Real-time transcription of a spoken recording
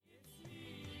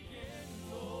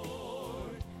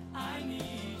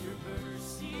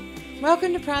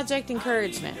Welcome to Project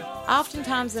Encouragement.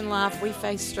 Oftentimes in life we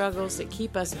face struggles that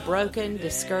keep us broken,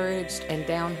 discouraged, and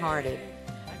downhearted.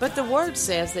 But the Word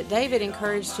says that David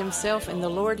encouraged himself in the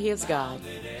Lord his God.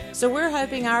 So we're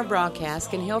hoping our broadcast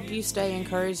can help you stay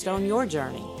encouraged on your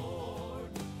journey.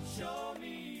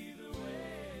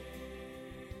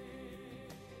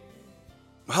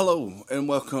 Hello and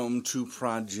welcome to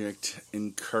Project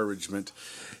Encouragement.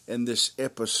 In this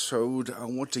episode, I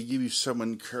want to give you some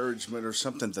encouragement or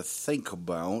something to think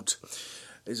about.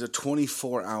 Is a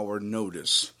 24-hour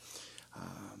notice.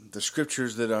 The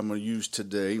scriptures that I'm going to use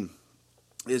today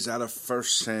is out of 1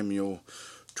 Samuel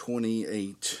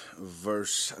 28,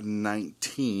 verse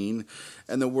 19,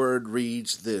 and the word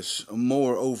reads this: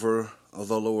 Moreover,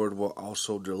 the Lord will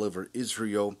also deliver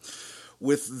Israel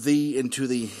with thee into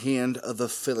the hand of the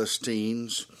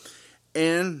Philistines,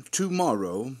 and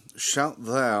tomorrow shalt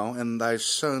thou and thy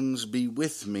sons be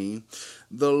with me.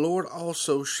 The Lord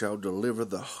also shall deliver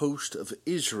the host of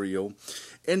Israel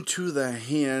into the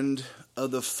hand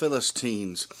of the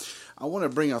Philistines. I want to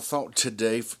bring a thought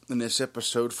today in this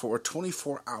episode for a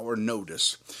 24-hour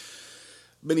notice.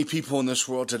 Many people in this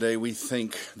world today, we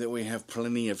think that we have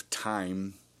plenty of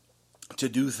time to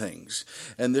do things.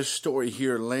 And this story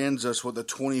here lands us with a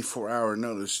 24-hour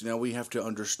notice. Now we have to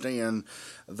understand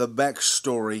the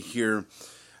backstory here.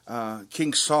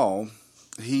 King Saul,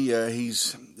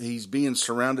 he's being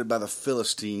surrounded by the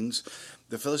Philistines.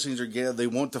 The Philistines are gathered. They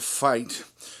want to fight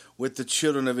with the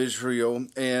children of Israel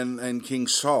and King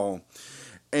Saul.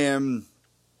 And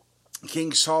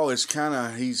King Saul is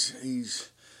he's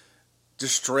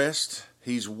distressed.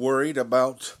 He's worried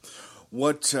about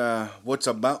what's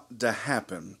about to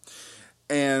happen.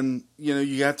 And,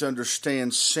 you have to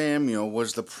understand, Samuel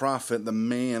was the prophet, the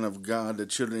man of God that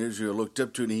children of Israel looked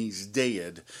up to, and he's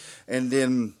dead. And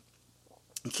then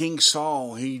King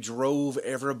Saul, he drove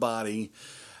everybody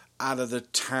out of the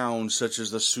town, such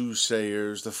as the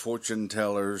soothsayers, the fortune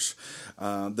tellers,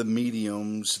 the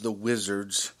mediums, the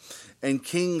wizards. And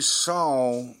King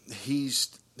Saul, he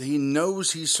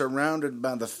knows he's surrounded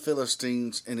by the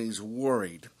Philistines, and he's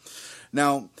worried.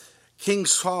 Now, King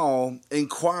Saul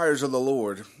inquires of the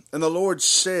Lord, and the Lord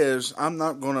says, I'm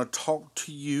not going to talk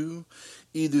to you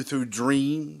either through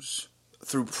dreams,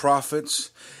 through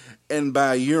prophets, and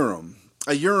by Urim.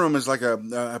 A Urim is like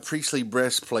a priestly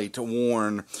breastplate to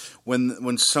warn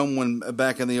when someone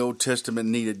back in the Old Testament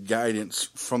needed guidance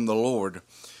from the Lord.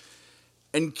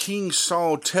 And King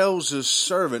Saul tells his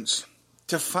servants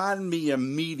to find me a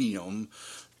medium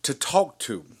to talk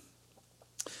to.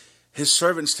 His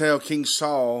servants tell King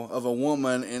Saul of a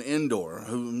woman in Endor,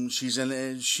 whom she's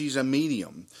a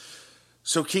medium.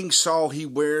 So King Saul, he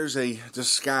wears a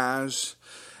disguise,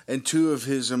 and two of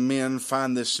his men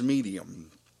find this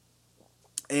medium.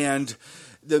 And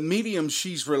the medium,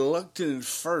 she's reluctant at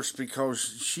first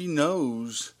because she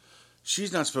knows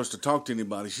she's not supposed to talk to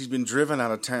anybody. She's been driven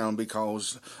out of town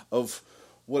because of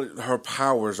what her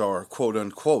powers are, quote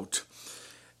unquote.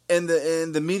 And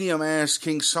the medium asks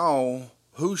King Saul,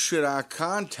 who should I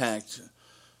contact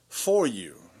for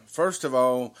you? First of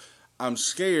all, I'm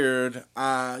scared.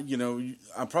 I'm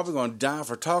probably going to die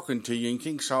for talking to you. And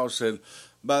King Saul said,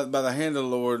 by the hand of the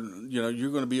Lord,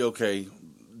 you're going to be okay.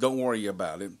 Don't worry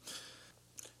about it.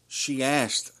 She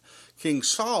asked King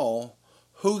Saul,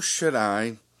 who should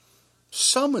I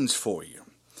summons for you?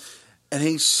 And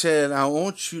he said, I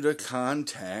want you to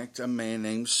contact a man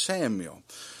named Samuel.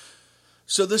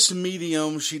 So this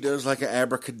medium, she does like an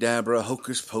abracadabra,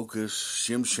 hocus pocus,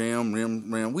 shim sham, rim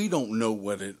rim. We don't know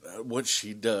what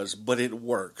she does, but it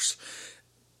works.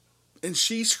 And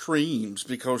she screams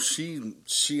because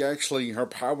she actually, her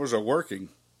powers are working.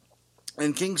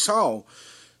 And King Saul,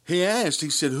 he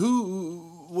said,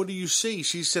 what do you see?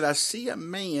 She said, I see a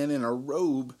man in a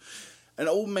robe, an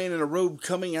old man in a robe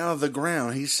coming out of the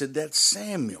ground. He said, that's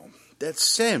Samuel. That's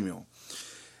Samuel.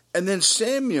 And then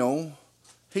Samuel,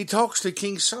 he talks to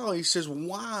King Saul. He says,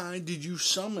 why did you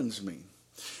summons me?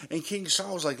 And King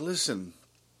Saul's like, listen,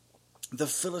 the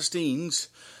Philistines,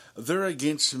 they're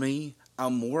against me.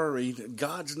 I'm worried.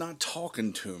 God's not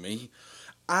talking to me.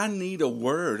 I need a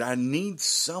word. I need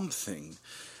something.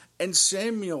 And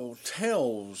Samuel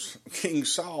tells King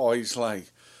Saul, he's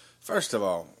like, first of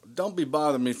all, don't be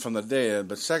bothering me from the dead.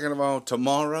 But second of all,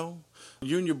 tomorrow,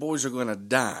 you and your boys are going to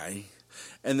die.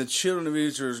 And the children of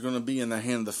Israel is going to be in the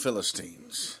hand of the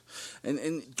Philistines.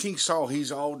 And King Saul,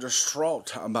 he's all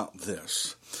distraught about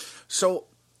this. So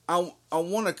I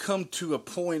want to come to a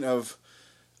point of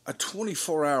a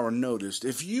 24-hour notice.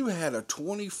 If you had a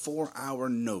 24-hour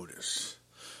notice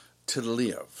to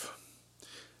live,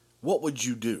 what would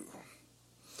you do?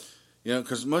 You know,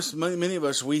 because many of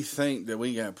us, we think that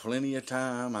we got plenty of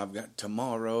time. I've got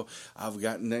tomorrow. I've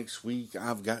got next week.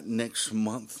 I've got next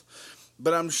month.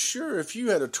 But I'm sure if you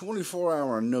had a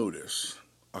 24-hour notice,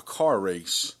 a car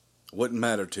race wouldn't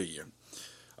matter to you.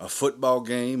 A football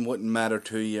game wouldn't matter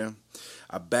to you.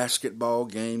 A basketball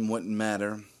game wouldn't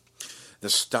matter. The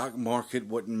stock market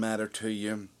wouldn't matter to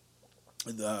you.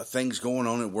 The things going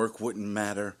on at work wouldn't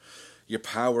matter. Your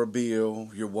power bill,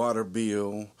 your water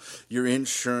bill, your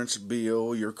insurance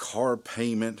bill, your car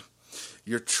payment,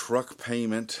 your truck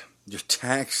payment, your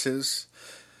taxes,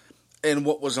 and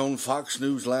what was on Fox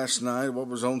News last night, what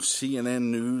was on CNN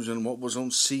News, and what was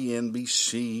on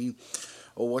CNBC,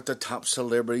 or what the top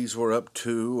celebrities were up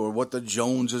to, or what the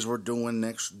Joneses were doing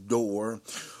next door,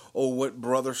 or what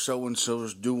brother so-and-so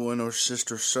is doing, or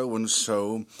sister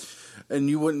so-and-so. And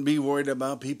you wouldn't be worried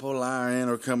about people lying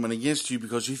or coming against you,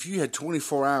 because if you had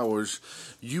 24 hours,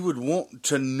 you would want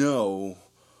to know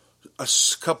a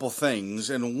couple things.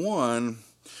 And one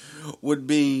would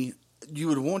be, you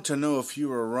would want to know if you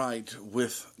were right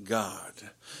with God.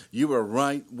 You were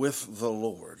right with the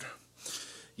Lord.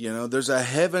 You know, there's a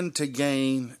heaven to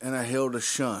gain and a hell to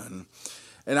shun.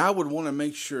 And I would want to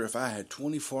make sure if I had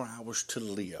 24 hours to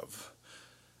live,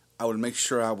 I would make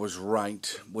sure I was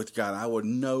right with God. I would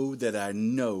know that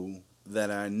I'm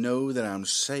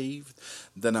saved,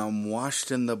 that I'm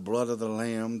washed in the blood of the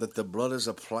Lamb, that the blood is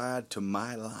applied to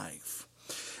my life.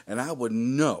 And I would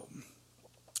know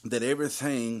that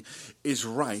everything is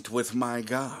right with my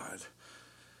God.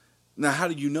 Now, how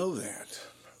do you know that?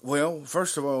 Well,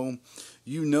 first of all,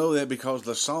 you know that because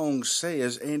the song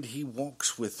says, and he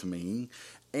walks with me,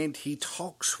 and he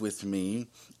talks with me,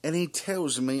 and he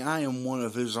tells me I am one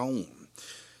of his own.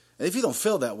 And if you don't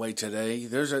feel that way today,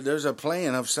 there's a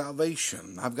plan of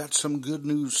salvation. I've got some good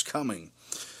news coming.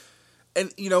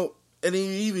 And, you know, and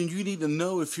even you need to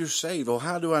know if you're saved. Well,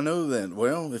 how do I know that?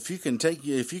 Well, if you can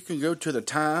go to the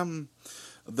time,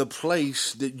 the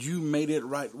place that you made it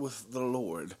right with the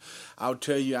Lord. I'll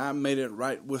tell you, I made it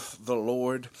right with the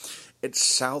Lord at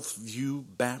Southview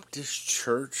Baptist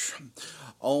Church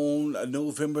on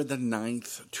November the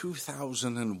 9th,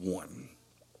 2001.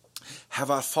 Have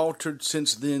I faltered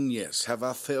since then? Yes. Have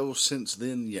I failed since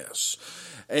then? Yes.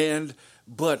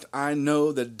 But I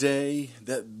know the day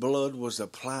that blood was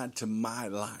applied to my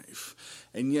life.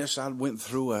 And yes, I went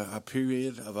through a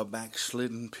period of a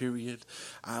backslidden period.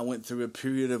 I went through a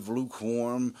period of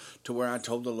lukewarm to where I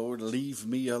told the Lord, leave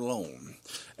me alone.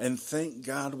 And thank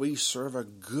God we serve a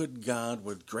good God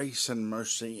with grace and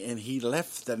mercy. And he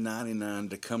left the 99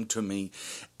 to come to me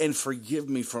and forgive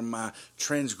me for my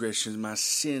transgressions, my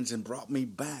sins, and brought me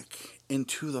back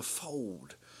into the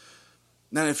fold.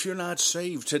 Now, if you're not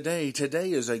saved today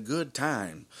is a good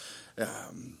time.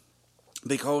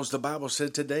 Because the Bible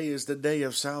said today is the day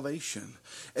of salvation.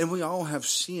 And we all have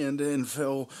sinned and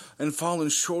fallen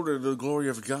short of the glory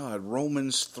of God.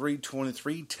 Romans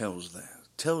 3:23 tells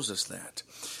us that.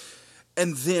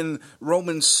 And then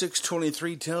Romans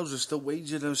 6:23 tells us the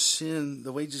wages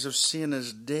of sin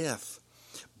is death.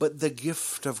 But the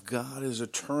gift of God is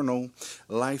eternal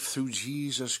life through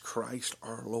Jesus Christ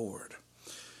our Lord.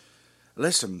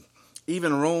 Listen,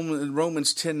 even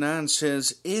Romans 10:9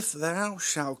 says, if thou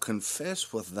shalt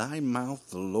confess with thy mouth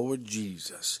the Lord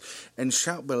Jesus, and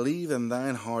shalt believe in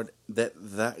thine heart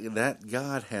that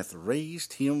God hath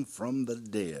raised him from the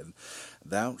dead,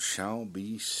 thou shalt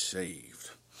be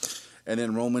saved. And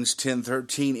in Romans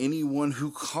 10:13, anyone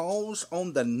who calls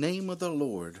on the name of the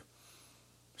Lord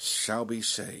shall be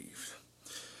saved.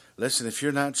 Listen, if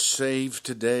you're not saved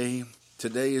today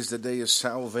is the day of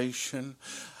salvation.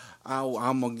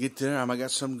 I'm going to get there. I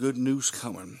got some good news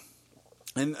coming.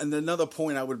 And another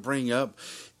point I would bring up,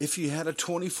 if you had a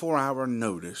 24-hour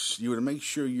notice, you would make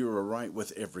sure you were right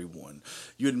with everyone.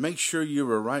 You'd make sure you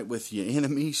were right with your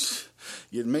enemies.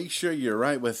 You'd make sure you're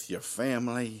right with your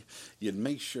family. You'd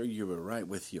make sure you were right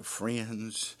with your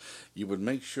friends. You would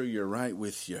make sure you're right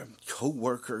with your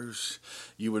co-workers.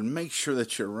 You would make sure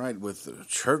that you're right with the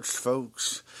church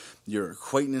folks, your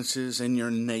acquaintances, and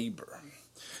your neighbor.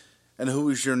 And who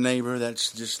is your neighbor?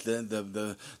 That's just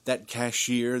that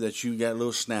cashier that you got a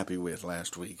little snappy with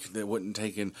last week that wasn't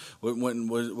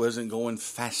going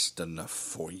fast enough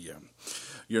for you.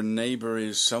 Your neighbor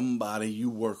is somebody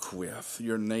you work with.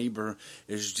 Your neighbor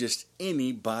is just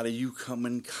anybody you come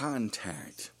in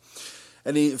contact.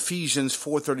 And Ephesians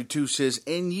 4:32 says,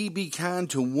 and ye be kind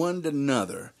to one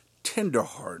another,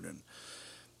 tenderhearted,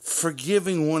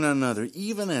 forgiving one another,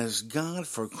 even as God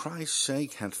for Christ's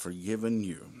sake hath forgiven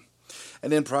you.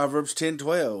 And in Proverbs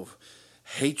 10:12,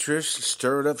 hatred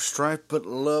stirred up strife, but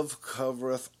love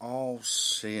covereth all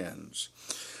sins.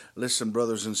 Listen,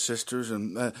 brothers and sisters,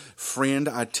 and friend,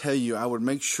 I tell you, I would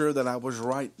make sure that I was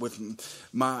right with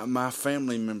my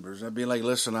family members. I'd be like,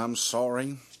 listen, I'm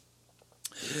sorry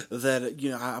that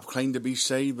I claimed to be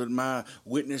saved, but my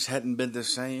witness hadn't been the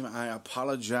same. I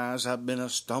apologize. I've been a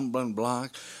stumbling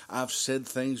block. I've said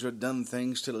things or done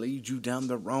things to lead you down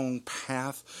the wrong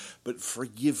path, but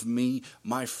forgive me,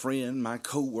 my friend, my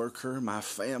co-worker, my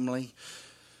family.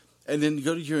 And then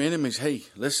go to your enemies. Hey,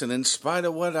 listen, in spite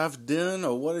of what I've done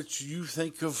or what you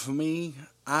think of me,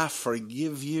 I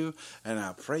forgive you, and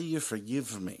I pray you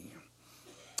forgive me.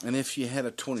 And if you had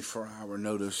a 24-hour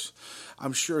notice,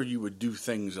 I'm sure you would do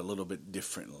things a little bit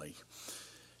differently.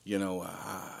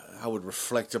 I would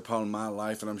reflect upon my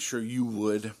life, and I'm sure you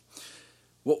would.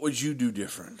 What would you do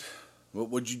different? What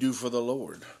would you do for the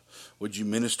Lord? Would you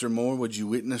minister more? Would you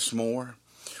witness more?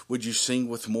 Would you sing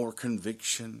with more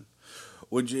conviction?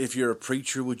 Would you, if you're a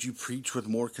preacher, would you preach with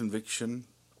more conviction?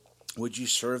 Would you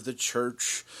serve the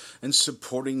church and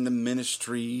supporting the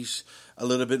ministries a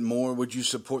little bit more? Would you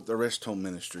support the rest home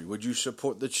ministry? Would you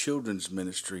support the children's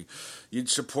ministry? You'd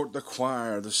support the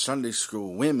choir, the Sunday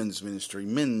school, women's ministry,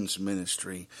 men's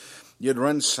ministry. You'd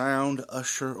run sound,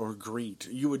 usher, or greet.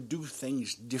 You would do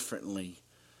things differently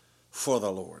for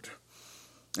the Lord.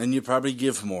 And you'd probably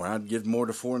give more. I'd give more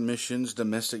to foreign missions,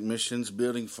 domestic missions,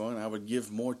 building fund. I would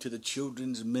give more to the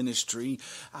children's ministry.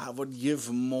 I would give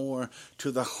more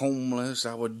to the homeless.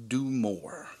 I would do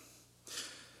more.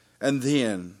 And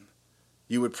then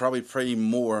you would probably pray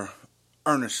more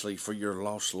earnestly for your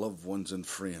lost loved ones and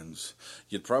friends.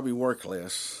 You'd probably work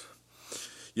less.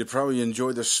 You'd probably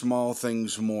enjoy the small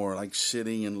things more, like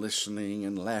sitting and listening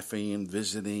and laughing and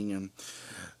visiting and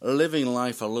living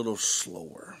life a little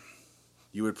slower.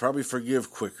 You would probably forgive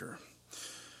quicker.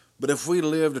 But if we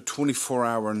lived a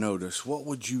 24-hour notice, what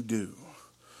would you do?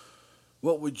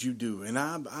 What would you do? And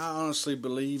I honestly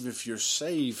believe if you're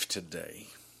saved today,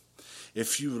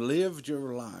 if you lived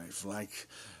your life like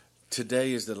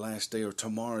today is the last day or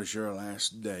tomorrow is your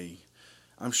last day,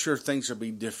 I'm sure things will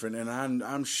be different. And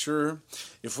I'm sure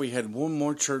if we had one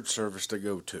more church service to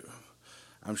go to,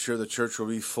 I'm sure the church will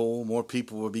be full, more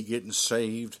people will be getting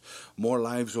saved, more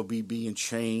lives will be being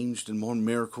changed, and more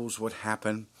miracles would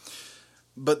happen.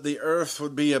 But the earth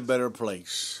would be a better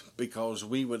place because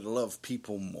we would love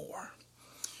people more.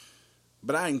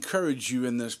 But I encourage you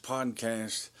in this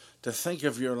podcast to think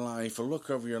of your life, or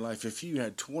look over your life. If you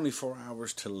had 24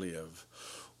 hours to live,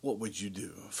 what would you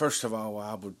do? First of all,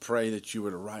 I would pray that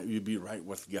you'd be right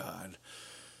with God.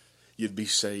 You'd be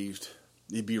saved.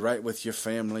 You'd be right with your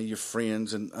family, your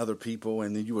friends, and other people,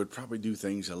 and then you would probably do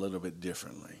things a little bit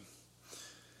differently.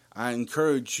 I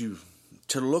encourage you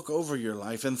to look over your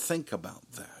life and think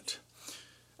about that.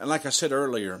 And like I said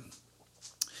earlier,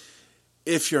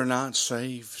 if you're not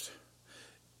saved,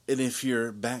 and if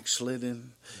you're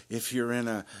backslidden, if you're in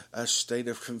a state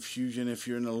of confusion, if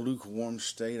you're in a lukewarm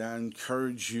state, I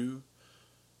encourage you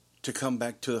to come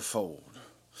back to the fold.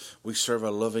 We serve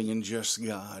a loving and just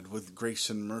God with grace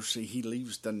and mercy. He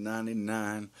leaves the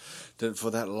 99 for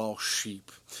that lost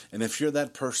sheep. And if you're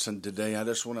that person today, I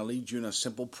just want to lead you in a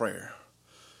simple prayer.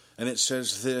 And it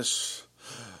says this: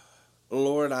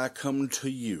 Lord, I come to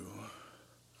you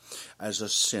as a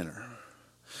sinner.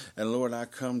 And Lord, I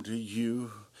come to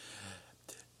you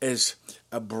as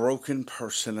a broken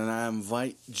person, and I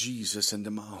invite Jesus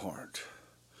into my heart.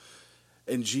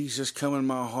 And Jesus, come in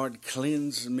my heart,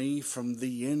 cleanse me from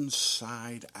the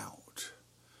inside out.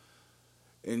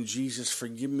 And Jesus,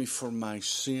 forgive me for my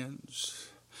sins.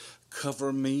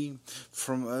 Cover me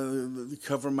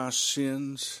cover my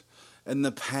sins in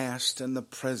the past and the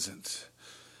present.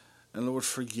 And Lord,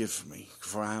 forgive me,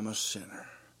 for I am a sinner.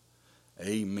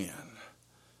 Amen.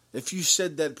 If you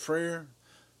said that prayer,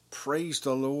 praise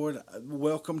the Lord.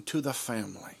 Welcome to the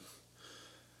family.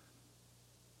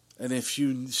 And if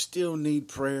you still need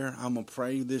prayer, I'm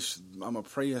gonna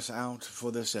pray us out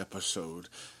for this episode.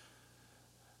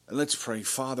 Let's pray.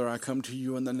 Father, I come to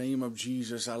you in the name of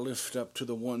Jesus. I lift up to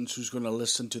the ones who's going to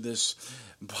listen to this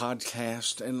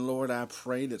podcast. And Lord, I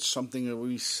pray that something that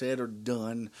we said or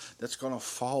done that's going to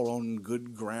fall on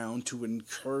good ground to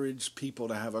encourage people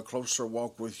to have a closer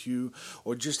walk with you,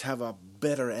 or just have a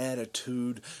better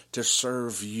attitude to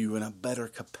serve you in a better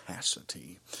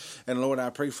capacity. And Lord, I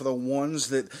pray for the ones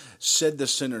that said the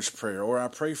sinner's prayer, or I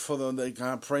pray for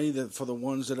for the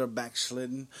ones that are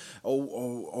backslidden,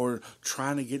 or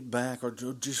trying to get back, or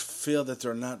just feel that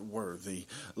they're not worthy.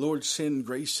 Lord, send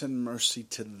grace and mercy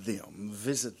to them.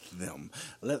 Visit them.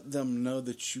 Let them know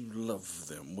that you love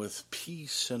them with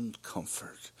peace and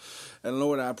comfort. And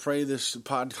Lord, I pray this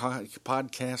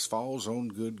podcast falls on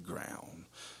good ground.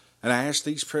 And I ask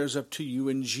these prayers up to you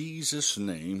in Jesus'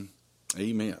 name.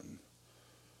 Amen.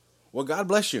 Well, God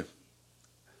bless you.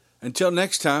 Until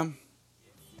next time,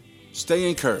 stay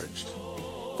encouraged.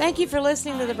 Thank you for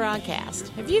listening to the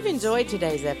broadcast. If you've enjoyed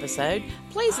today's episode,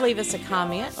 please leave us a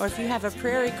comment, or if you have a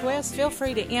prayer request, feel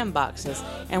free to inbox us,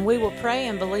 and we will pray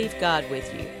and believe God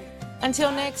with you.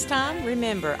 Until next time,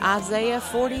 remember Isaiah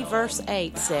 40 verse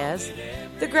 8 says,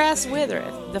 "The grass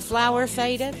withereth, the flower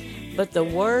fadeth, but the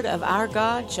word of our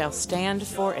God shall stand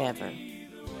forever."